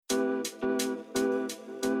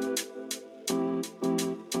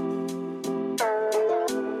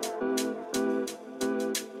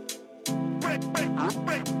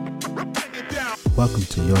Welcome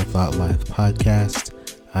to Your Thought Life podcast.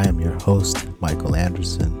 I am your host, Michael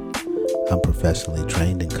Anderson. I'm professionally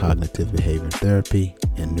trained in cognitive behavior therapy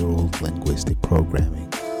and neuro-linguistic programming.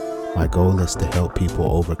 My goal is to help people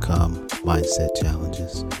overcome mindset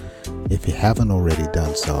challenges. If you haven't already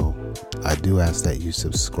done so, I do ask that you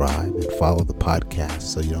subscribe and follow the podcast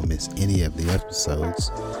so you don't miss any of the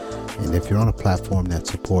episodes. And if you're on a platform that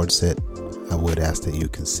supports it, I would ask that you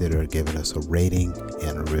consider giving us a rating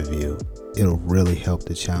and a review. It'll really help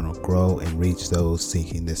the channel grow and reach those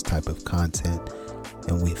seeking this type of content.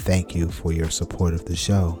 And we thank you for your support of the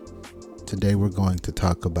show. Today we're going to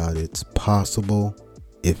talk about it's possible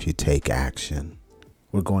if you take action.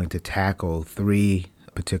 We're going to tackle three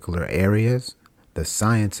particular areas: the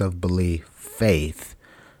science of belief, faith,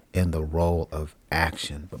 and the role of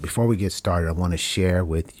action. But before we get started, I want to share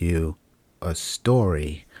with you a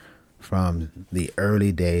story from the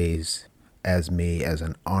early days as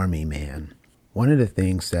an Army man. One of the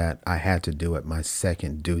things that I had to do at my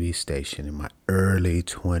second duty station in my early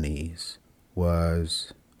 20s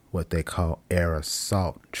was what they call air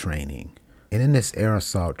assault training. And in this air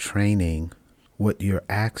assault training, what you're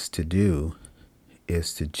asked to do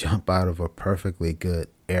is to jump out of a perfectly good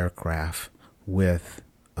aircraft with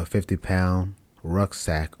a 50-pound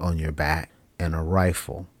rucksack on your back and a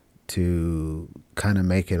rifle. To kind of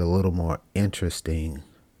make it a little more interesting,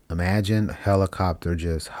 imagine a helicopter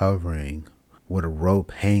just hovering with a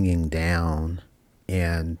rope hanging down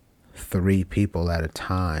and 3 people at a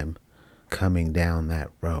time coming down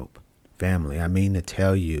that rope. Family, I mean to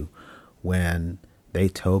tell you, when they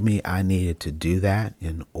told me I needed to do that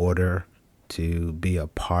in order to be a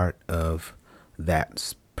part of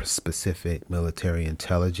that specific military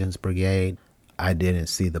intelligence brigade, I didn't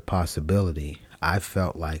see the possibility. I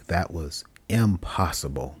felt like that was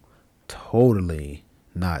impossible, totally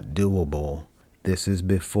not doable. This is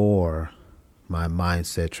before my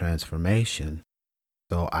mindset transformation.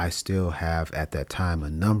 So I still have at that time a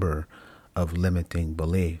number of limiting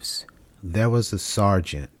beliefs. There was a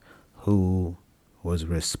sergeant who was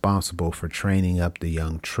responsible for training up the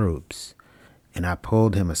young troops. And I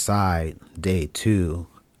pulled him aside day 2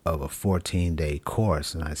 of a 14-day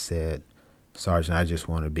course. And I said, "Sergeant, I just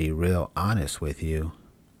want to be real honest with you.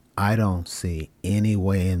 I don't see any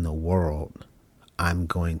way in the world I'm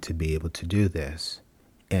going to be able to do this."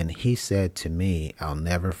 And he said to me, I'll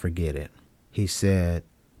never forget it. He said,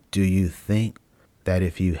 "Do you think that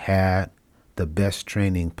if you had the best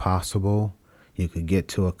training possible, you could get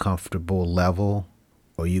to a comfortable level,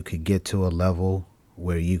 or you could get to a level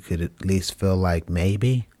where you could at least feel like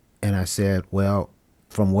maybe?" And I said, "Well,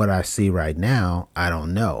 from what I see right now, I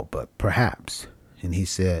don't know, but perhaps." And he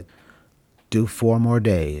said, "Do 4 more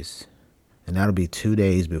days, and that'll be 2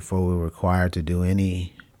 days before we're required to do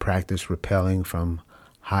any practice rappelling from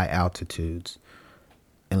high altitudes,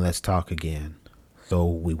 and let's talk again." So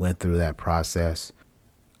we went through that process.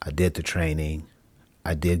 I did the training.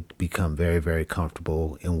 I did become very, very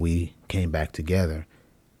comfortable, and we came back together.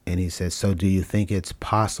 And he said, "So do you think it's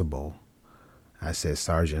possible?" I said,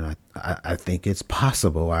 "Sergeant, I think it's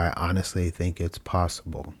possible. I honestly think it's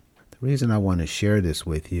possible." The reason I want to share this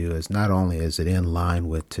with you is not only is it in line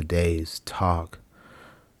with today's talk,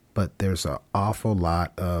 but there's an awful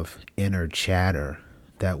lot of inner chatter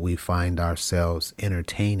that we find ourselves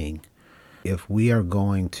entertaining. If we are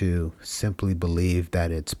going to simply believe that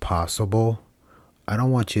it's possible, I don't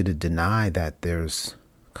want you to deny that there's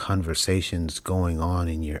conversations going on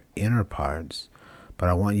in your inner parts. But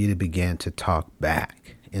I want you to begin to talk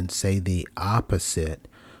back and say the opposite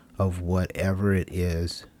of whatever it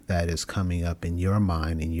is that is coming up in your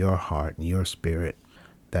mind, in your heart, in your spirit,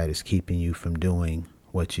 that is keeping you from doing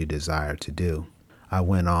what you desire to do. I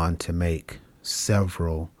went on to make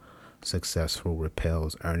several successful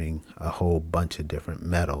rappels, earning a whole bunch of different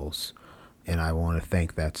medals. And I want to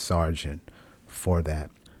thank that sergeant for that.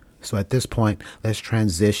 So at this point, let's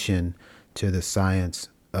transition to the science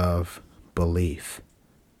of belief.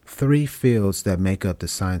 3 fields that make up the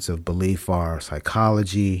science of belief are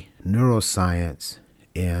psychology, neuroscience,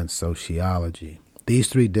 and sociology. These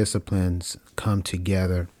 3 disciplines come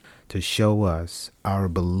together to show us our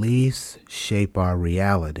beliefs shape our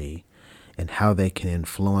reality and how they can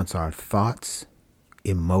influence our thoughts,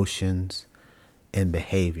 emotions, and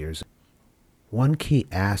behaviors. One key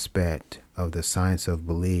aspect of the science of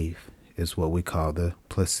belief is what we call the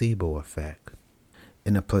placebo effect.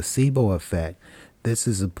 In the placebo effect, this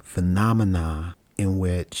is a phenomenon in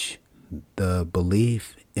which the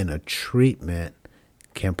belief in a treatment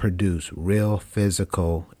can produce real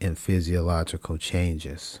physical and physiological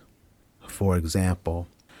changes. For example,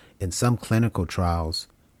 in some clinical trials,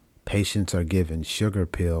 Patients are given sugar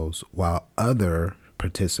pills while other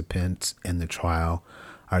participants in the trial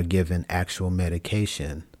are given actual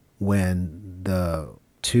medication. When the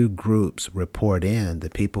two groups report in, the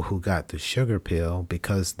people who got the sugar pill,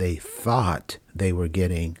 because they thought they were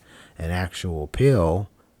getting an actual pill,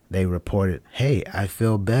 they reported, hey, I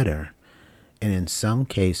feel better. And in some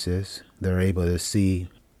cases, they're able to see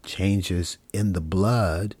changes in the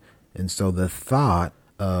blood. And so the thought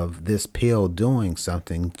of this pill doing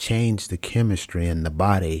something changed the chemistry in the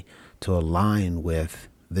body to align with,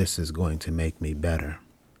 this is going to make me better.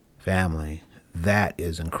 Family, that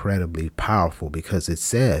is incredibly powerful, because it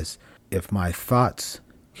says, if my thoughts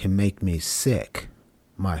can make me sick,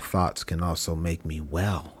 my thoughts can also make me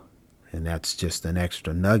well. And that's just an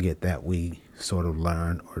extra nugget that we sort of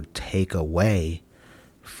learn or take away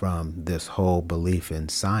from this whole belief in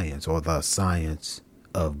science, or the science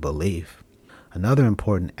of belief. Another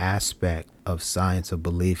important aspect of science of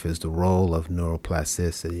belief is the role of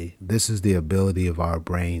neuroplasticity. This is the ability of our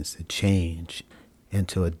brains to change and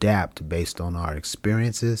to adapt based on our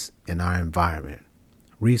experiences and our environment.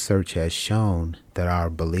 Research has shown that our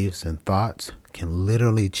beliefs and thoughts can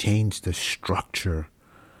literally change the structure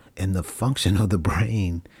and the function of the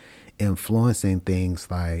brain, influencing things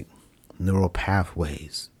like neural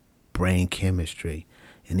pathways, brain chemistry,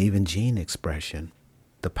 and even gene expression.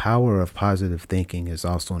 The power of positive thinking is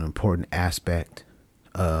also an important aspect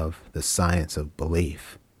of the science of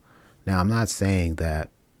belief. Now, I'm not saying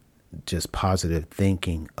that just positive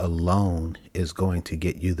thinking alone is going to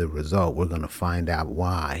get you the result. We're going to find out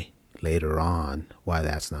why later on, why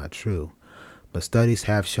that's not true. But studies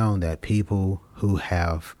have shown that people who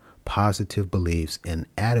have positive beliefs and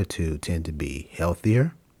attitude tend to be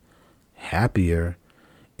healthier, happier,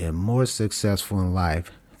 and more successful in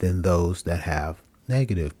life than those that have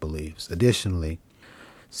negative beliefs. Additionally,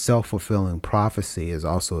 self-fulfilling prophecy is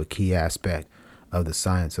also a key aspect of the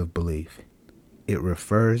science of belief. It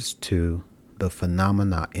refers to the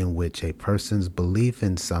phenomena in which a person's belief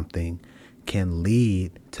in something can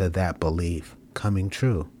lead to that belief coming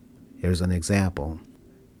true. Here's an example.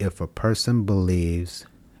 If a person believes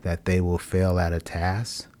that they will fail at a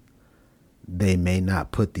task, they may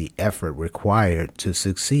not put the effort required to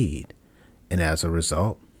succeed, and as a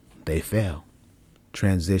result, they fail.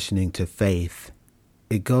 Transitioning to faith.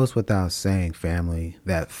 It goes without saying, family,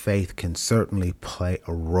 that faith can certainly play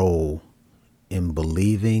a role in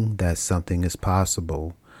believing that something is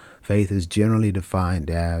possible. Faith is generally defined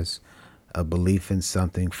as a belief in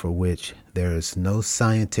something for which there is no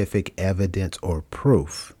scientific evidence or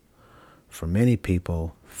proof. For many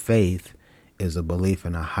people, faith is a belief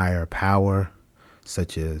in a higher power,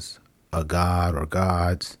 such as a god or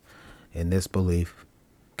gods, and this belief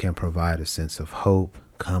can provide a sense of hope,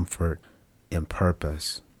 comfort, and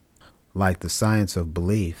purpose. Like the science of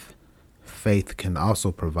belief, faith can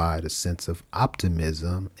also provide a sense of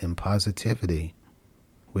optimism and positivity,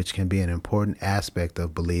 which can be an important aspect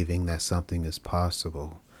of believing that something is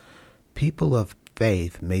possible. People of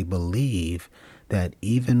faith may believe that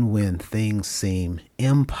even when things seem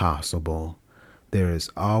impossible, there is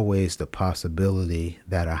always the possibility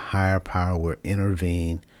that a higher power will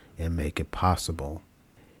intervene and make it possible.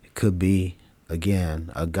 It could be,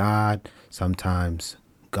 again, a god. Sometimes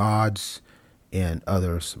gods and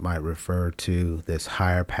others might refer to this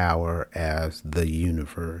higher power as the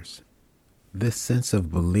universe. This sense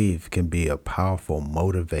of belief can be a powerful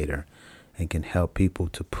motivator and can help people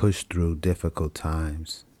to push through difficult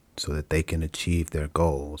times so that they can achieve their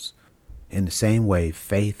goals. In the same way,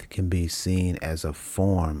 faith can be seen as a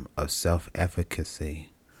form of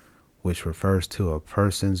self-efficacy, which refers to a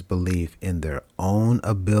person's belief in their own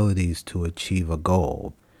abilities to achieve a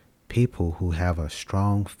goal. People who have a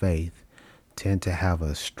strong faith tend to have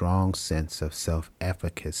a strong sense of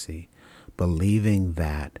self-efficacy, believing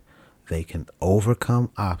that they can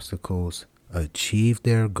overcome obstacles, achieve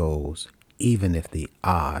their goals, even if the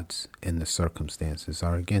odds and the circumstances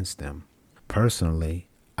are against them. Personally,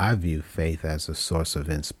 I view faith as a source of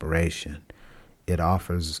inspiration. It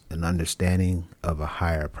offers an understanding of a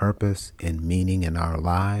higher purpose and meaning in our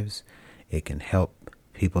lives. It can help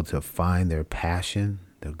people to find their passion,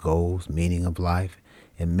 their goals, meaning of life,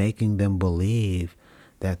 and making them believe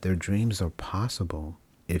that their dreams are possible.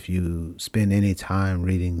 If you spend any time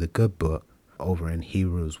reading the good book, over in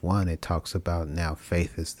Hebrews 1, it talks about now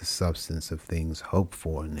faith is the substance of things hoped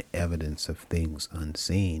for and the evidence of things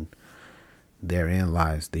unseen. Therein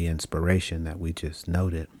lies the inspiration that we just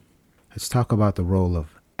noted. Let's talk about the role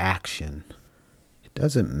of action. It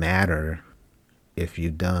doesn't matter if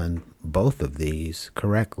you've done both of these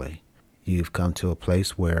correctly. You've come to a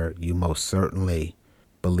place where you most certainly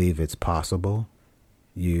believe it's possible,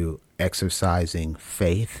 You exercising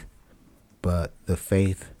faith, but the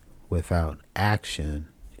faith without action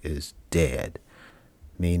is dead,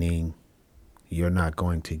 meaning you're not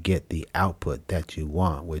going to get the output that you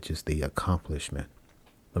want, which is the accomplishment.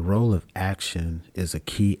 The role of action is a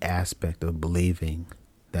key aspect of believing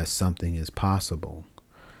that something is possible.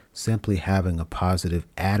 Simply having a positive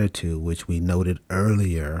attitude, which we noted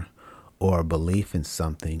earlier, or a belief in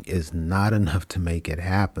something is not enough to make it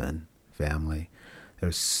happen, family.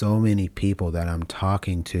 There's so many people that I'm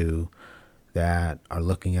talking to that are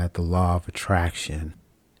looking at the law of attraction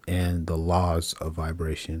and the laws of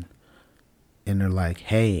vibration. And they're like,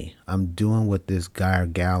 hey, I'm doing what this guy or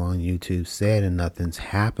gal on YouTube said and nothing's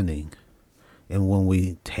happening. And when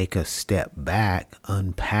we take a step back,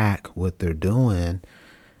 unpack what they're doing,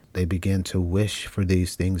 they begin to wish for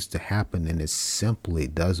these things to happen. And it simply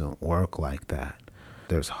doesn't work like that.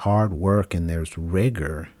 There's hard work and there's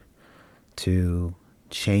rigor to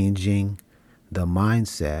changing the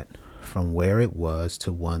mindset from where it was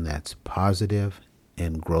to one that's positive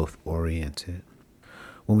and growth oriented.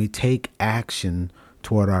 When we take action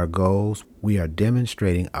toward our goals, we are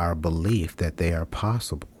demonstrating our belief that they are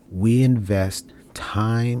possible. We invest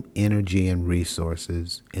time, energy, and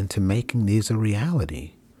resources into making these a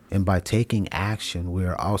reality. And by taking action, we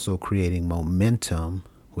are also creating momentum,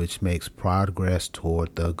 which makes progress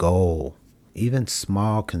toward the goal. Even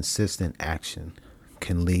small, consistent action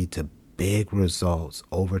can lead to big results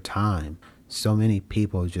over time. So many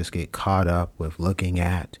people just get caught up with looking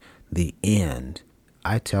at the end.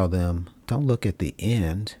 I tell them, don't look at the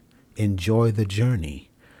end. Enjoy the journey.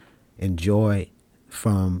 Enjoy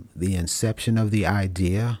from the inception of the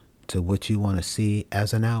idea to what you want to see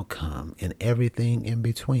as an outcome and everything in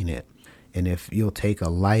between it. And if you'll take a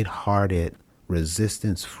lighthearted,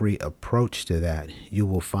 resistance-free approach to that, you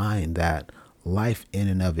will find that life in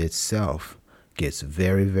and of itself gets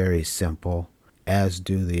very, very simple, as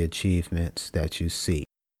do the achievements that you seek.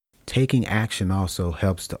 Taking action also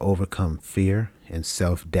helps to overcome fear and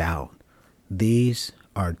self-doubt. These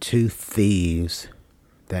are two thieves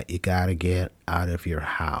that you got to get out of your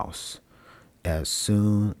house as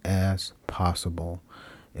soon as possible.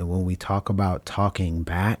 And when we talk about talking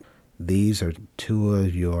back, these are two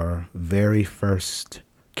of your very first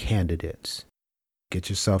candidates. Get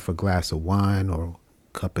yourself a glass of wine or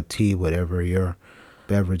cup of tea, whatever your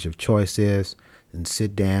beverage of choice is, and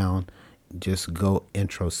sit down. Just go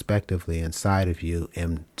introspectively inside of you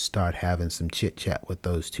and start having some chit chat with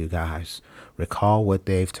those two guys. Recall what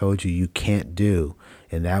they've told you can't do,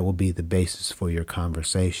 and that will be the basis for your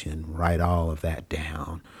conversation. Write all of that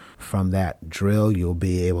down. From that drill, you'll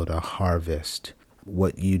be able to harvest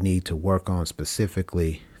what you need to work on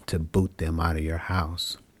specifically to boot them out of your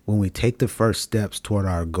house. When we take the first steps toward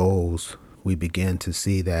our goals, we begin to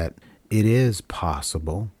see that it is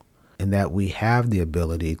possible and that we have the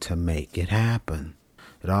ability to make it happen.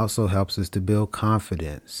 It also helps us to build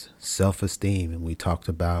confidence, self-esteem, and we talked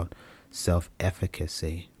about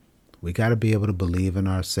self-efficacy. We got to be able to believe in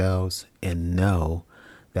ourselves and know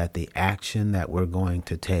that the action that we're going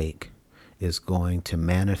to take is going to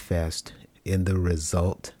manifest in the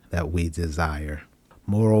result that we desire.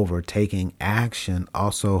 Moreover, taking action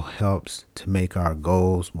also helps to make our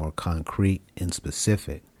goals more concrete and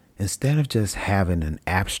specific. Instead of just having an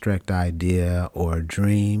abstract idea or a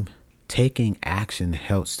dream, taking action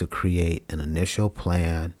helps to create an initial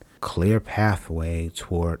plan, clear pathway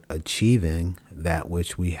toward achieving that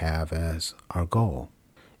which we have as our goal.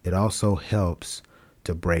 It also helps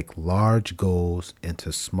to break large goals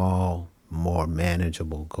into small, more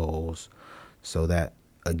manageable goals so that,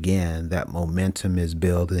 again, that momentum is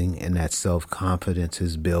building and that self-confidence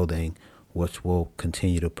is building, which will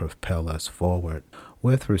continue to propel us forward.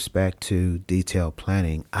 With respect to detailed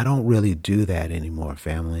planning, I don't really do that anymore,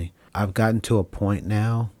 family. I've gotten to a point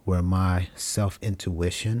now where my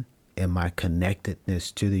self-intuition and my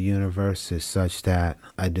connectedness to the universe is such that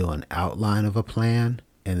I do an outline of a plan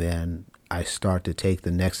and then I start to take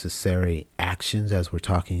the necessary actions as we're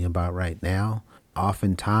talking about right now.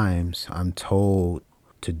 Oftentimes, I'm told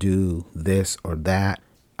to do this or that.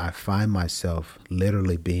 I find myself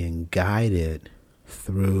literally being guided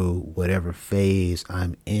through whatever phase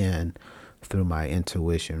I'm in through my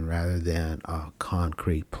intuition rather than a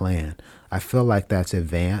concrete plan. I feel like that's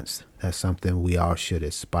advanced. That's something we all should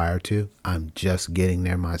aspire to. I'm just getting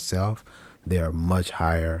there myself. There are much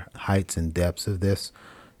higher heights and depths of this,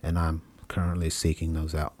 and I'm currently seeking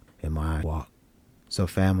those out in my walk. So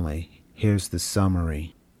family, here's the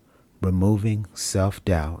summary. Removing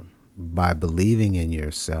self-doubt by believing in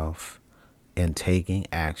yourself and taking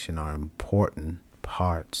action are important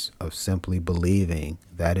parts of simply believing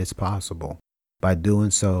that it's possible. By doing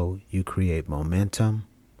so, you create momentum,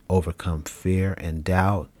 overcome fear and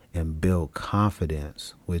doubt, and build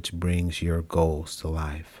confidence, which brings your goals to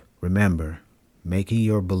life. Remember, making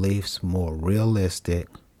your beliefs more realistic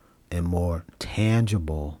and more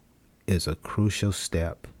tangible is a crucial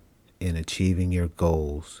step in achieving your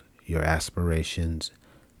goals, your aspirations,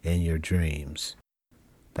 and your dreams.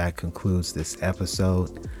 That concludes this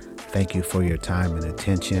episode. Thank you for your time and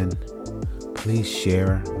attention. Please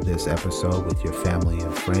share this episode with your family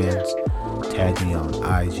and friends. Tag me on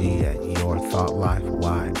IG at Your Thought Life,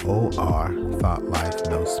 YOR Thought Life,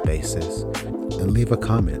 no spaces, and leave a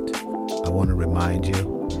comment. I want to remind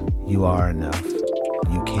you, you are enough.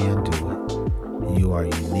 You can do it. You are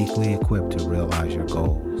uniquely equipped to realize your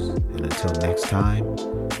goals. And until next time,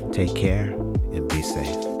 take care and be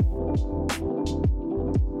safe.